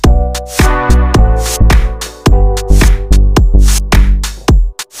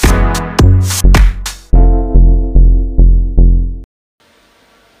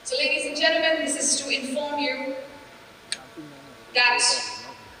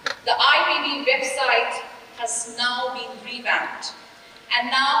The IPD website has now been revamped, and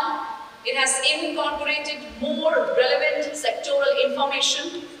now it has incorporated more relevant sectoral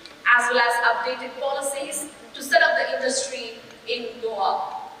information as well as updated policies to set up the industry in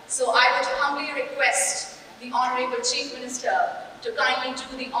Goa. So I would humbly request the Honorable Chief Minister to kindly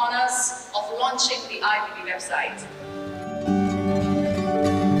do the honors of launching the IPD website.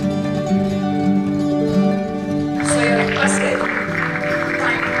 So you're requested.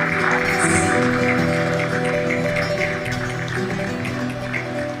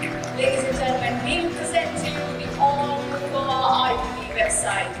 Ladies and gentlemen, we present to you the all-new Goa IPD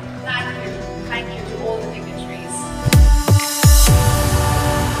website. Thank you to all the dignitaries.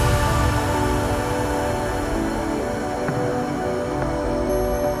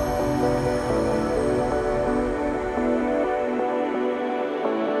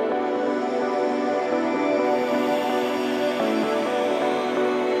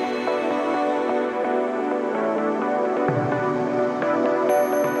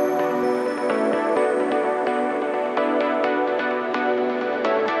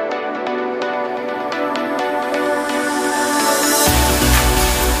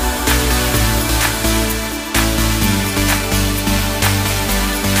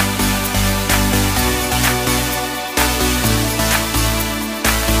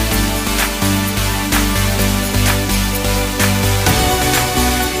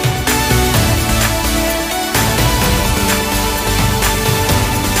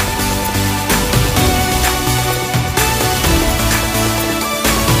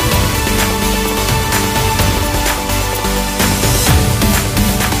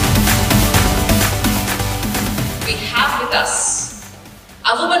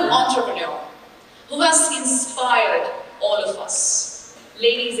 A woman entrepreneur who has inspired all of us.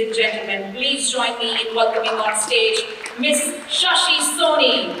 Ladies and gentlemen, please join me in welcoming on stage Miss Shashi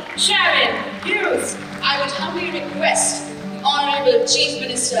Soni. Sharon Hughes, I would humbly request the Honorable Chief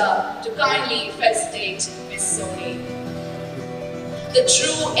Minister to kindly felicitate Miss Soni. The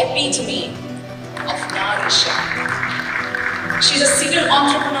true epitome of Narisha. She's a serial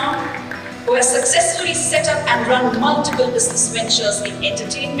entrepreneur who has successfully set up and run multiple business ventures in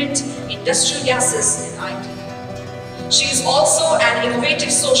entertainment, industrial gases, and IT. She is also an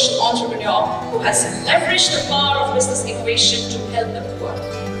innovative social entrepreneur who has leveraged the power of business innovation to help the poor.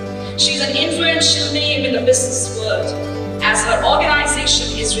 She is an influential name in the business world, as her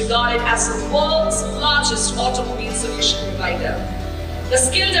organization is regarded as the world's largest automobile solution provider. The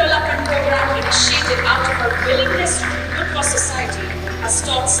skill development program initiated out of her willingness to do good for society has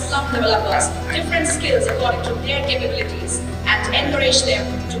taught slum developers different skills according to their capabilities and encouraged them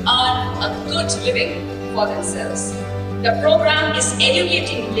to earn a good living for themselves. The program is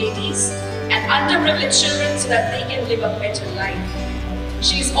educating ladies and underprivileged children so that they can live a better life.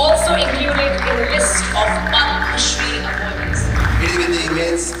 She is also included in the list of Padma Shri awardees. It is with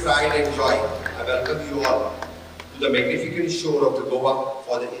immense pride and joy I welcome you all to the magnificent shore of the Goa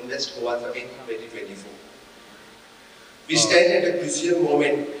for the Invest Goa Summit 2024. We stand at a crucial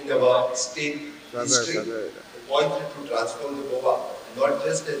moment in our state history, poised to transform the Goa not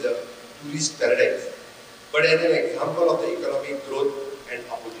just as a tourist paradise, but as an example of the economic growth and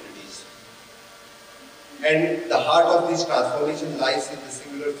opportunities. And the heart of this transformation lies in the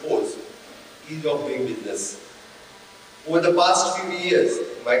singular force, ease of doing business. Over the past few years,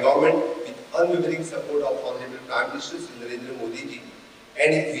 my government, with unwavering support of Honorable Prime Minister Narendra Modi ji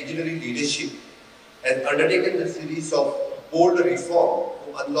and his visionary leadership, has undertaken a series of bold reforms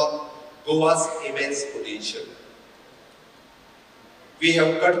to unlock Goa's immense potential. We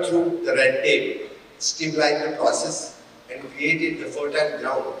have cut through the red tape, streamlined the process, and created the fertile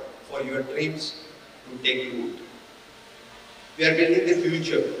ground for your dreams to take root. We are building the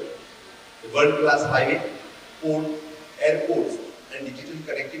future, the world-class highway, port, airports, and digital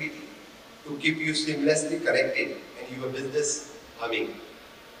connectivity to keep you seamlessly connected and your business humming.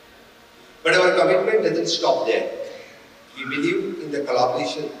 But our commitment doesn't stop there. We believe in the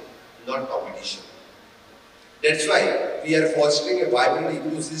collaboration, not competition. That's why we are fostering a vibrant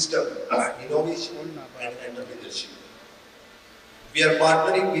ecosystem of innovation and entrepreneurship. We are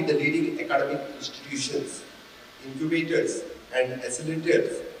partnering with the leading academic institutions, incubators, and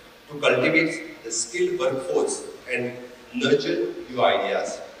accelerators to cultivate the skilled workforce and nurture new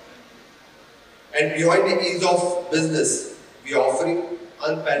ideas. And behind the ease of business, we are offering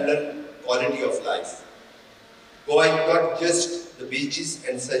unparalleled quality of life. Goa is not just the beaches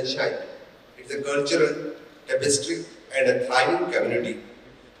and sunshine. It's a cultural tapestry and a thriving community,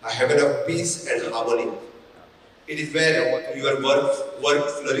 a heaven of peace and harmony. It is where your work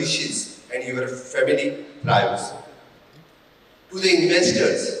flourishes and your family thrives. To the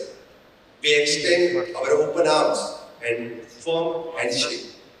investors, We extend our open arms and firm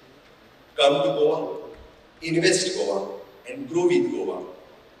handshake. Come to Goa, invest Goa, and grow with Goa.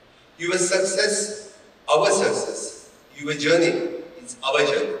 Your success, our success. Your journey is our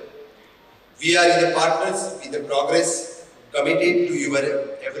journey. We are the partners with the progress, committed to your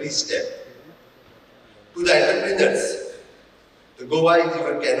every step. To the entrepreneurs, the Goa is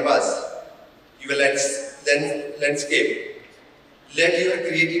your canvas, your landscape. Let your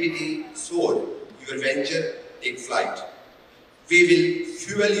creativity soar, your venture take flight. We will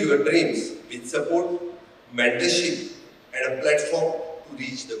fuel your dreams with support, mentorship, and a platform to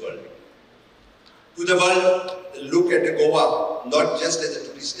reach the world. To the world, look at Goa not just as a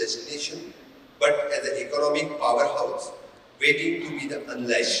tourist destination, but as an economic powerhouse waiting to be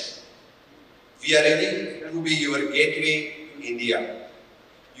unleashed. We are ready to be your gateway to India,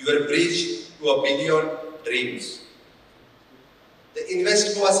 your bridge to a billion dreams. The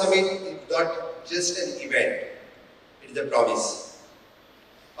Invest Goa Summit is not just an event, it is a promise.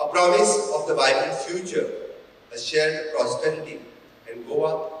 A promise of the vibrant future, a shared prosperity, and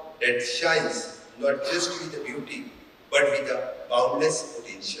Goa that shines not just with the beauty, but with a boundless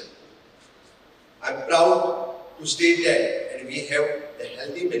potential. I am proud to state that we have the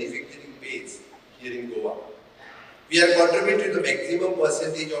healthy manufacturing base here in Goa. We are contributing to the maximum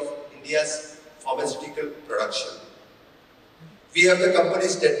percentage of India's pharmaceutical production. We have the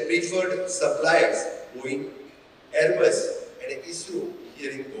companies that preferred suppliers, Boeing, Airbus, and ISRO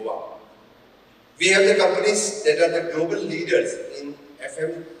here in Goa. We have the companies that are the global leaders in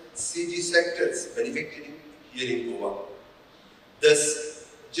FMCG sectors manufacturing here in Goa. Thus,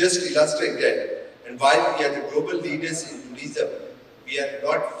 just illustrate that, and while we are the global leaders in tourism, we are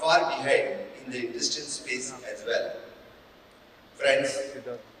not far behind in the industrial space as well. Friends,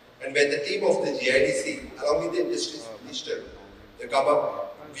 and when the team of the GIDC, along with the industry minister, they come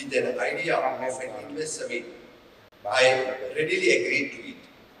up with an idea of an Invest Summit, I readily agreed to it.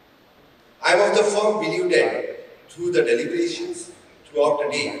 I am of the firm belief that through the deliberations throughout the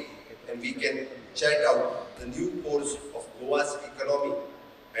day, and we can chart out the new course of Goa's economy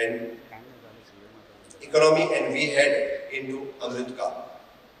and we head into Amrit Kaal.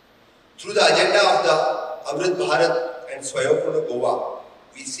 Through the agenda of the Amrit Bharat and Swayambhur Goa,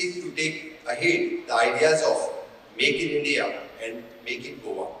 we seek to take ahead the ideas of Make in India and Make in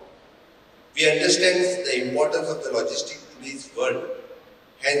Goa. We understand the importance of the logistics to today's world.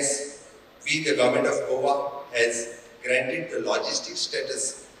 Hence, we, the government of Goa, has granted the logistics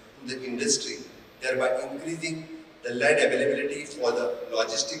status to the industry, thereby increasing the land availability for the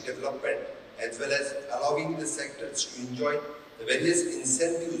logistic development, as well as allowing the sectors to enjoy the various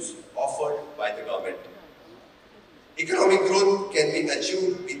incentives offered by the government. Economic growth can be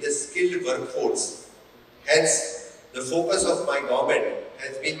achieved with the skilled workforce. Hence, the focus of my government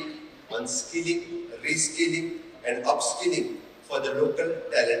has been on skilling, reskilling, and upskilling for the local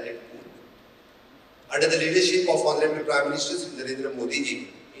talented pool. Under the leadership of Honorable Prime Minister Shri Narendra Modi ji,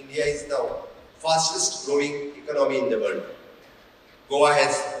 India is now fastest growing economy in the world. Goa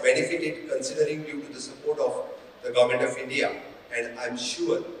has benefited considering due to the support of the Government of India, and I am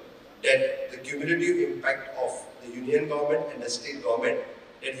sure that the cumulative impact of the Union Government and the State Government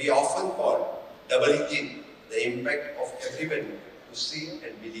that we often call double engine, the impact of everyone to see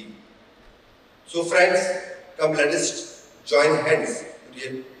and believe. So friends, come let us join hands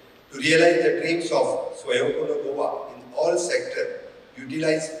to realize the dreams of Swayambhur Goa in all sectors,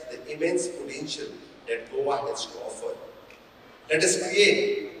 utilize the immense potential that Goa has to offer. Let us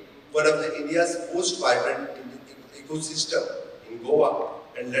create one of the India's most vibrant ecosystem in Goa,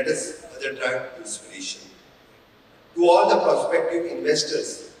 and let us other drive inspiration. To all the prospective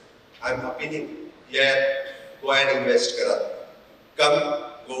investors, I am appealing here, go and invest करा. Come,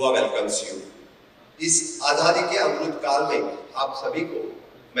 Goa welcomes you. इस आज़ादी के अमृत काल में आप सभी को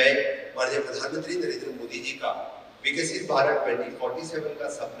मैं माननीय प्रधानमंत्री नरेंद्र मोदी जी का विकसित भारत 2047 का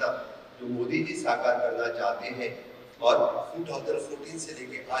सपना जो मोदी जी साकार करना चाहते हैं और 2014 से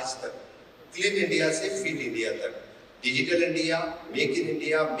लेकर आज तक क्लीन इंडिया से फिट इंडिया तक, digital India, make in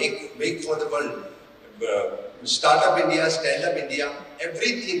India, make for the world, startup India, stand up India,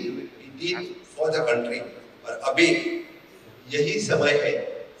 everything we did for the country. और अभी यही समय है,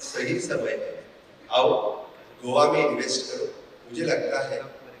 सही समय है, आओ गोवा में इन्वेस्ट करो। मुझे लगता है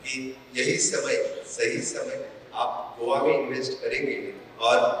कि यही समय, सही समय आप गोवा में इन्वेस्ट करेंगे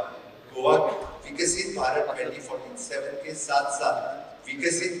और गोवा विकसित भारत 2047 के साथ साथ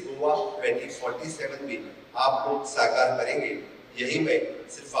विकसित गोवा 2047 भी आप लोग साकार करेंगे। यही मैं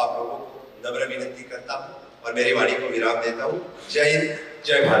सिर्फ आप लोगों को नम्र विनती करता हूँ और मेरी वाणी को विराम देता हूँ। जय हिंद,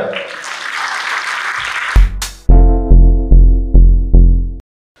 जय Bharat.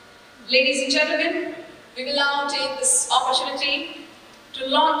 Ladies and gentlemen, we will now take this opportunity to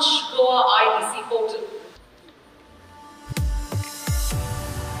launch Goa-IDC portal.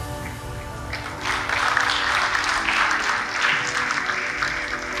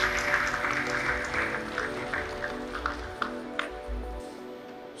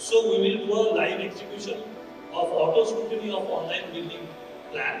 So we will do a live execution of auto scrutiny of online building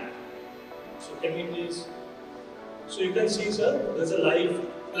plan. So can we please? So you can see, sir, there's a live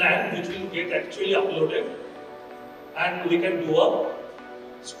plan which will get actually uploaded, and we can do a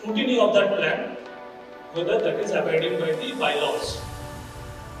scrutiny of that plan whether that is abiding by the bylaws.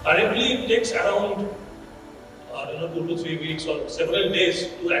 Currently, it takes around 2 to 3 weeks or several days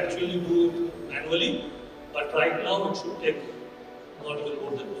to actually do it manually, but right now it should take not even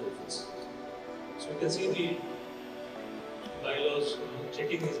more than 2 weeks. So you can see the bylaws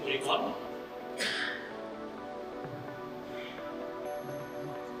checking is going on.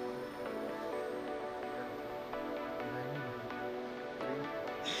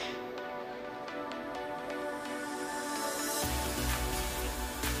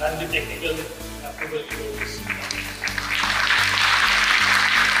 And the technical approval is.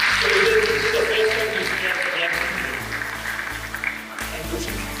 So this is the first one which we have done. Thank you,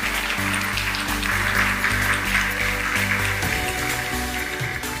 sir.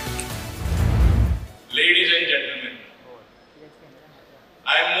 Ladies and gentlemen,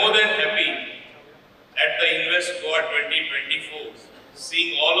 I am more than happy at the Invest Goa 2024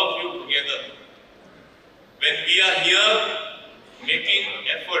 seeing all of you together when we are here making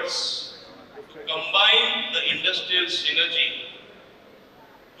efforts to combine the industrial synergy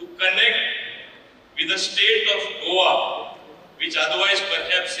to connect with the state of Goa, which otherwise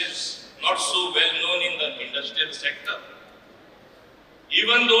perhaps is not so well known in the industrial sector.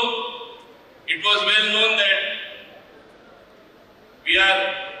 Even though it was well known that we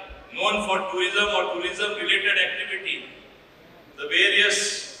are known for tourism or tourism related activity, the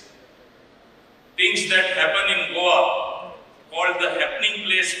various things that happen in Goa called the happening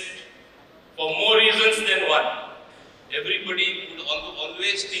place for more reasons than one. Everybody would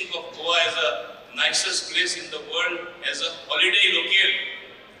always think of Goa as the nicest place in the world, as a holiday locale.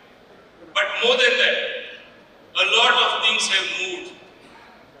 But more than that, a lot of things have moved.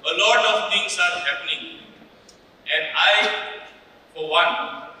 A lot of things are happening. And I, for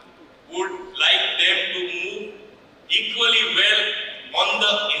one, would like them to move equally well on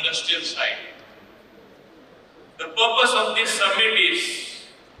the industrial side. The purpose of this summit is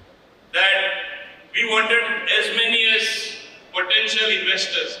that we wanted as many as potential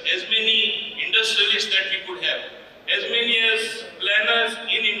investors, as many industrialists that we could have, as many as planners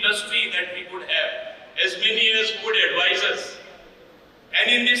in industry that we could have, as many as good advisors.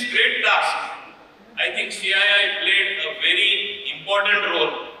 And in this great task, I think CII played a very important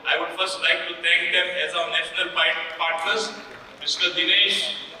role. I would first like to thank them as our national partners, Mr.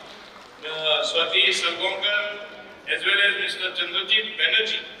 Dinesh, Swati Sargonkar, as well as Mr. Chandrajit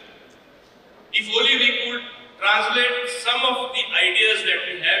Banerjee. If only we could translate some of the ideas that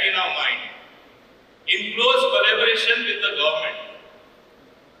we have in our mind in close collaboration with the government,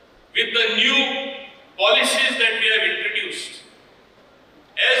 with the new policies that we have introduced,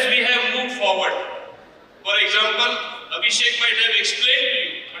 as we have moved forward. For example, Abhishek might have explained to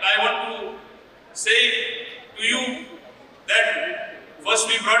you, but I want to say to you that first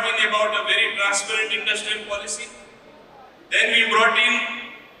we brought in about a very transparent industrial policy. Then we brought in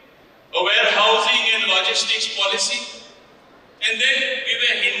a warehousing and logistics policy. And then we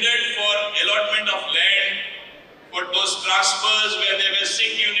were hindered for allotment of land, for those transfers where there were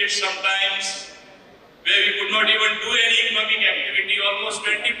sick units sometimes, where we could not even do any economic activity. Almost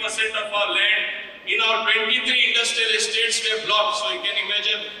 20% of our land in our 23 industrial estates were blocked. So you can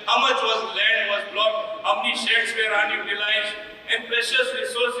imagine how much land was blocked, how many sheds were unutilized, and precious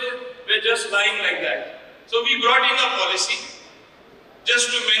resources were just lying like that. So we brought in a policy, just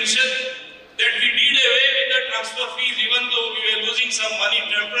to mention that we did away with the transfer fees. Even though we were losing some money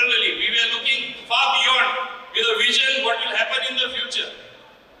temporarily, we were looking far beyond with a vision what will happen in the future.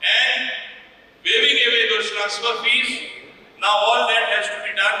 And waiving away those transfer fees, now all that has to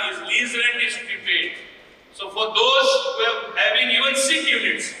be done is lease rent is to be paid. So for those who are having even sick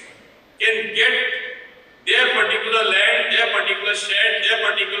units, can get their particular land, their particular shed, their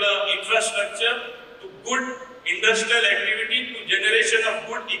particular infrastructure to good industrial activity, to generation of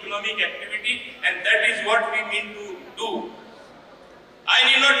good economic activity, and that is what we mean to do. I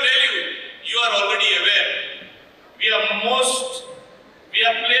need not tell you, you are already aware. We are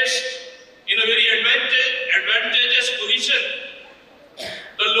placed in a very advantageous position.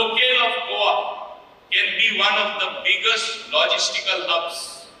 The locale of Goa can be one of the biggest logistical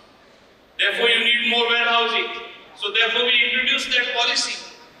hubs. Therefore, you need more warehousing. So therefore, we introduced that policy.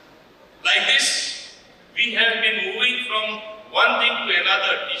 Like this, we have been moving from one thing to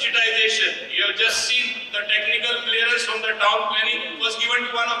another. Digitization. You have just seen the technical clearance from the town planning was given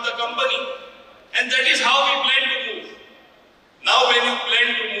to one of the company. And that is how we plan to move. Now when you plan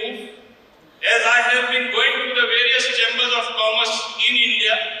to move, as I have been going to the various chambers of commerce in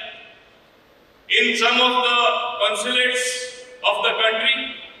India, in some of the consulates of the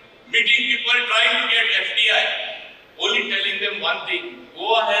country, meeting people trying to get FDI, only telling them one thing: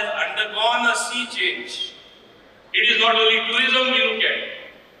 Goa has undergone a sea change. It is not only tourism we look at.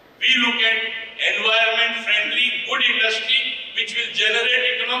 We look at environment-friendly, good industry which will generate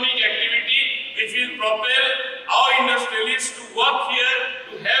economic activity, which will propel our industrialists to work here,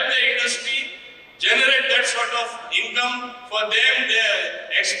 to have the industry, generate that sort of income for them,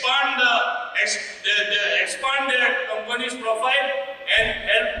 expand their company's profile and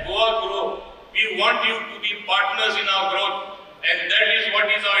help Goa grow. We want you to be partners in our growth, and that is what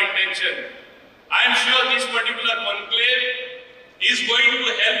is our intention. I am sure this particular conclave is going to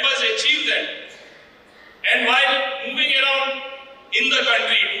help us achieve that. And while moving around in the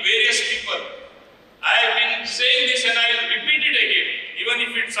country to various people, I have been saying this and I will repeat it again, even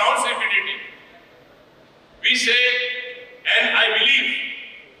if it sounds repetitive. We say, and I believe,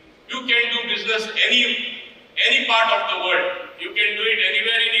 you can do business any part of the world. You can do it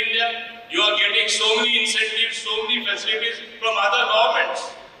anywhere in India. You are getting so many incentives, so many facilities from other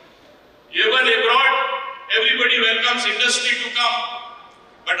governments. Even abroad, everybody welcomes industry to come.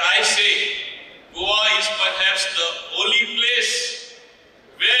 But I say, Goa is perhaps the only place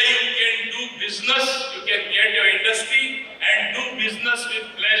where you can do business, you can get your industry and do business with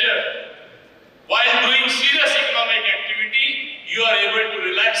pleasure. While doing serious economic activity, you are able to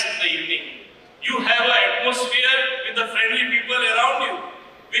relax in the evening. You have an atmosphere with the friendly people around you,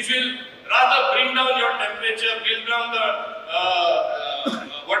 which will rather bring down your temperature, bring down the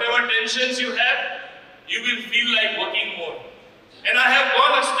whatever tensions you have, you will feel like working more. And I have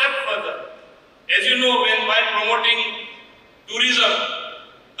gone a step further. As you know, while promoting tourism,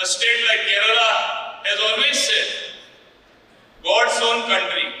 a state like Kerala has always said, God's own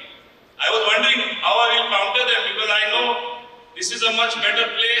country. I was wondering how I will counter them, because I know this is a much better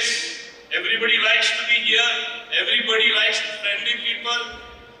place. Everybody likes to be here. Everybody likes friendly people.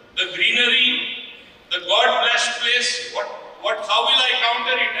 The greenery, the God-blessed place. How will I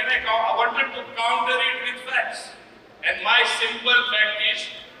counter it? And I wanted to counter it with facts. And my simple fact is,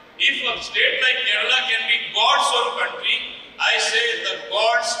 if a state like Kerala can be God's own country, I say the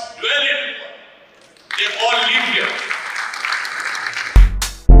gods dwell in Goa. They all live here.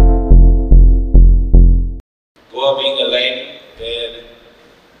 Goa being a line where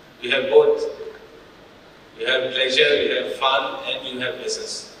you have both. You have pleasure, you have fun, and you have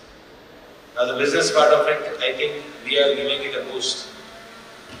business. Now the business part of it, I think we are giving it a boost.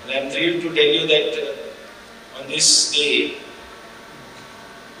 And I am thrilled to tell you that on this day,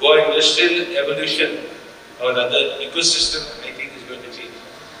 Goa Industrial Evolution, or rather ecosystem, I think is going to change.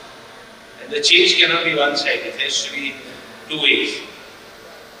 And the change cannot be one-sided, it has to be two ways.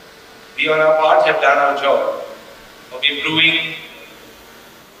 We on our part have done our job of improving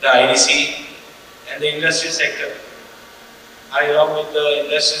the IDC and the industrial sector. I, along with the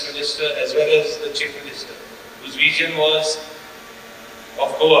Industrial Minister as well as the Chief Minister, whose vision was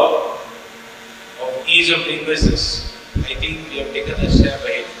of Goa, of ease of doing business, I think we have taken a step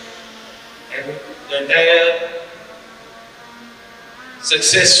ahead. And the entire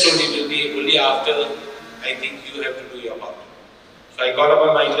success story will be only after, I think, you have to do your part. So I call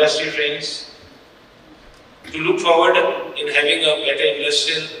upon my industry friends to look forward in having a better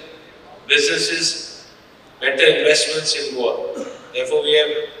industrial businesses, better investments in Goa. Therefore, we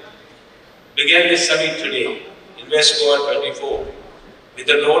have began this summit today, Invest Goa 24, with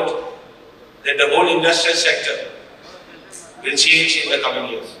the note that the whole industrial sector will change in the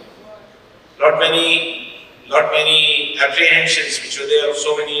coming years. Not many apprehensions which were there for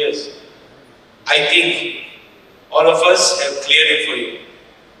so many years. I think all of us have cleared it for you.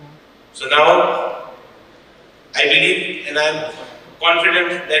 So now, I believe and I am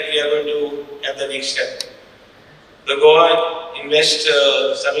confident that we are going to have the next step. The Goa Invest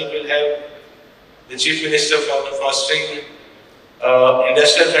Summit will have the Chief Minister for fostering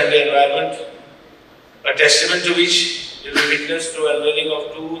industrial friendly environment, a testament to which will be witnessed through unveiling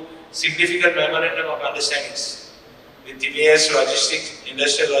of two significant memorandum of understandings with TVS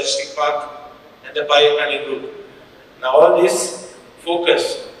Industrial Logistic Park and the Payakani Group. Now all this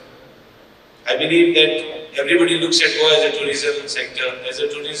focus, I believe that everybody looks at Goa as a tourism sector, as a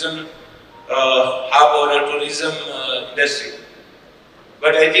tourism hub or a tourism industry.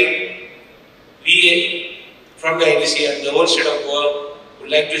 But I think we from the IDC and the whole state of Goa would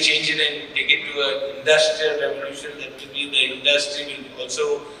like to change it and take it to an industrial revolution. That will be the industry will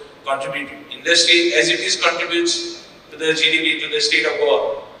also contribute. Industry as it is contributes to the GDP to the state of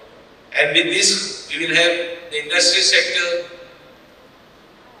Goa. And with this we will have the industry sector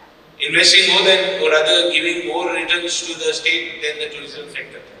investing more than, or rather giving more returns to the state than the tourism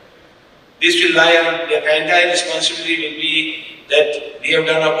sector. This will lie on the entire responsibility will be that we have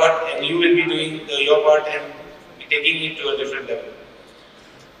done our part and you will be doing your part and taking it to a different level.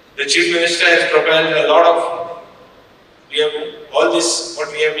 The Chief Minister has propelled a lot of, we have all this,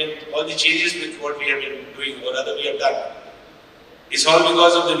 what we have been, all the changes with what we have been doing, or rather we have done. It's all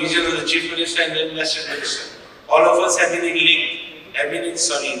because of the vision of the Chief Minister and the Industrial Minister. All of us have been in link, have been in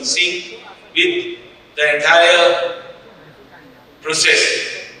sync with the entire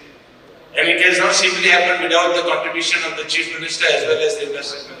process. And it has not simply happened without the contribution of the Chief Minister as well as the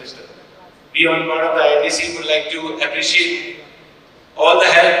Industrial Minister. We on part of the IDC would like to appreciate all the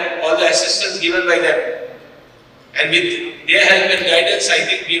help, all the assistance given by them. And with their help and guidance, I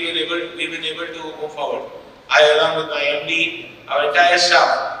think we were able to move forward. I, along with my MD, our entire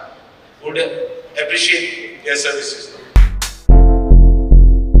staff, would appreciate their services.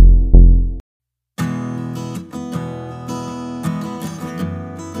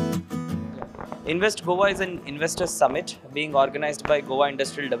 Invest Goa is an investor summit being organized by Goa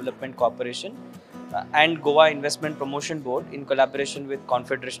Industrial Development Corporation and Goa Investment Promotion Board in collaboration with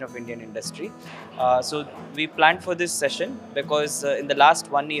Confederation of Indian Industry. So we planned for this session because in the last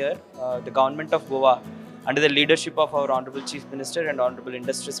 1 year, the government of Goa, under the leadership of our Honorable Chief Minister and Honorable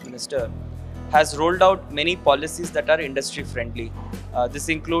Industries Minister, has rolled out many policies that are industry friendly. This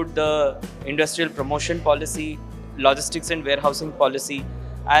include the industrial promotion policy, logistics and warehousing policy,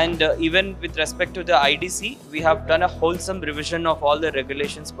 and even with respect to the IDC, we have done a wholesome revision of all the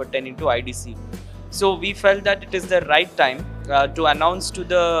regulations pertaining to IDC. So we felt that it is the right time to announce to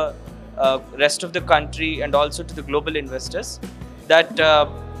the rest of the country and also to the global investors that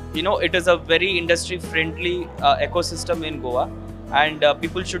it is a very industry friendly ecosystem in Goa, and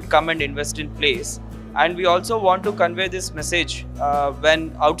people should come and invest in place. And we also want to convey this message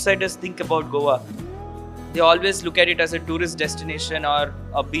when outsiders think about Goa. They always look at it as a tourist destination or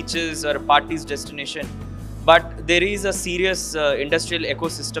a beaches or a parties destination. But there is a serious industrial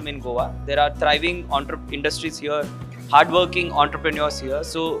ecosystem in Goa. There are thriving industries here, hardworking entrepreneurs here.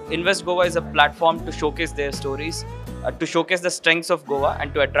 So Invest Goa is a platform to showcase their stories, to showcase the strengths of Goa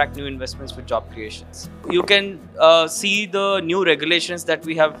and to attract new investments for job creations. You can see the new regulations that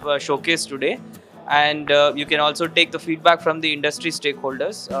we have showcased today, and you can also take the feedback from the industry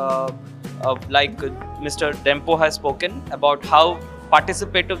stakeholders. Like Mr. Dempo has spoken about how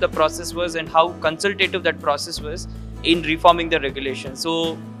participative the process was and how consultative that process was in reforming the regulation.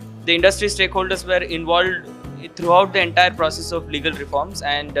 So the industry stakeholders were involved throughout the entire process of legal reforms,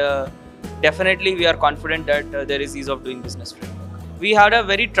 and definitely we are confident that there is ease of doing business framework. We had a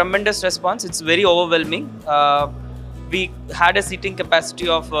very tremendous response. It's very overwhelming. We had a seating capacity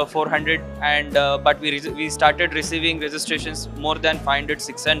of 400, and but we started receiving registrations more than 500,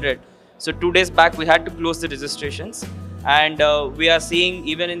 600. So 2 days back we had to close the registrations, and we are seeing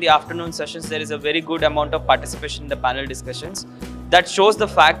even in the afternoon sessions there is a very good amount of participation in the panel discussions. That shows the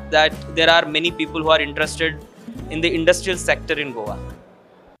fact that there are many people who are interested in the industrial sector in Goa.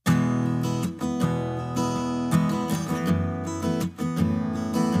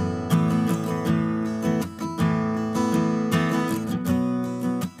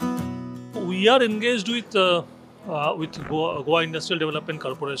 We are engaged with Goa Industrial Development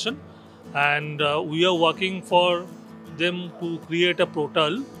Corporation, and we are working for them to create a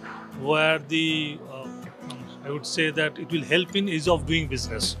portal where I would say that it will help in ease of doing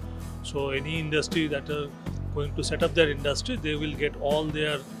business. So any industry that are going to set up their industry, they will get all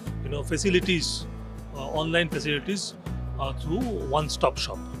their facilities, online facilities through one-stop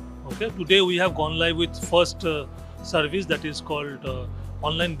shop. Okay. Today we have gone live with first service that is called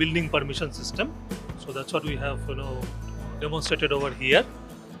online building permission system. So that's what we have demonstrated over here,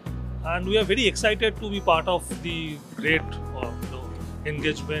 and we are very excited to be part of the great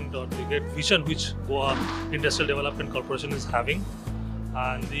engagement or the great vision which Goa Industrial Development Corporation is having.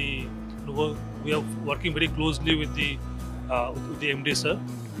 And we are working very closely with the MD sir,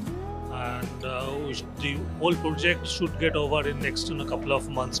 and the whole project should get over in next couple of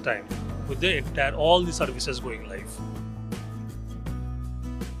months time with the all the services going live.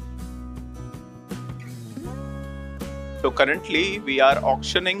 So currently we are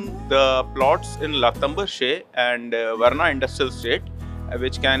auctioning the plots in Latambur and Varna Industrial Estate,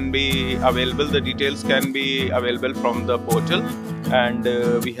 which can be available, the details can be available from the portal. and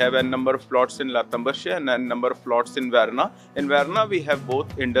we have a number of plots in Lathambarshe and a number of plots in Varna. In Varna, we have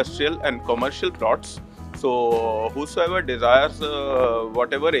both industrial and commercial plots. So whosoever desires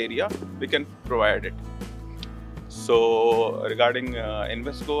whatever area, we can provide it. So regarding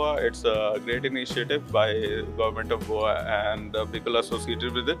Invest Goa, it's a great initiative by Government of Goa and the people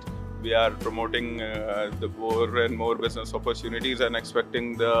associated with it. We are promoting the more and more business opportunities and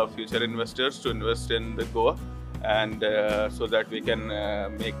expecting the future investors to invest in the Goa, and so that we can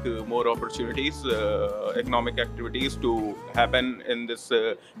make more opportunities, economic activities to happen in this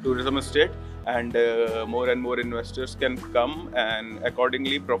tourism state, and more investors can come, and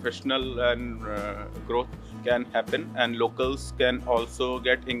accordingly professional and growth can happen, and locals can also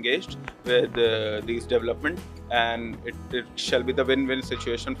get engaged with these development, and it shall be the win-win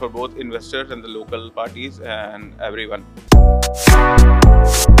situation for both investors and the local parties and everyone.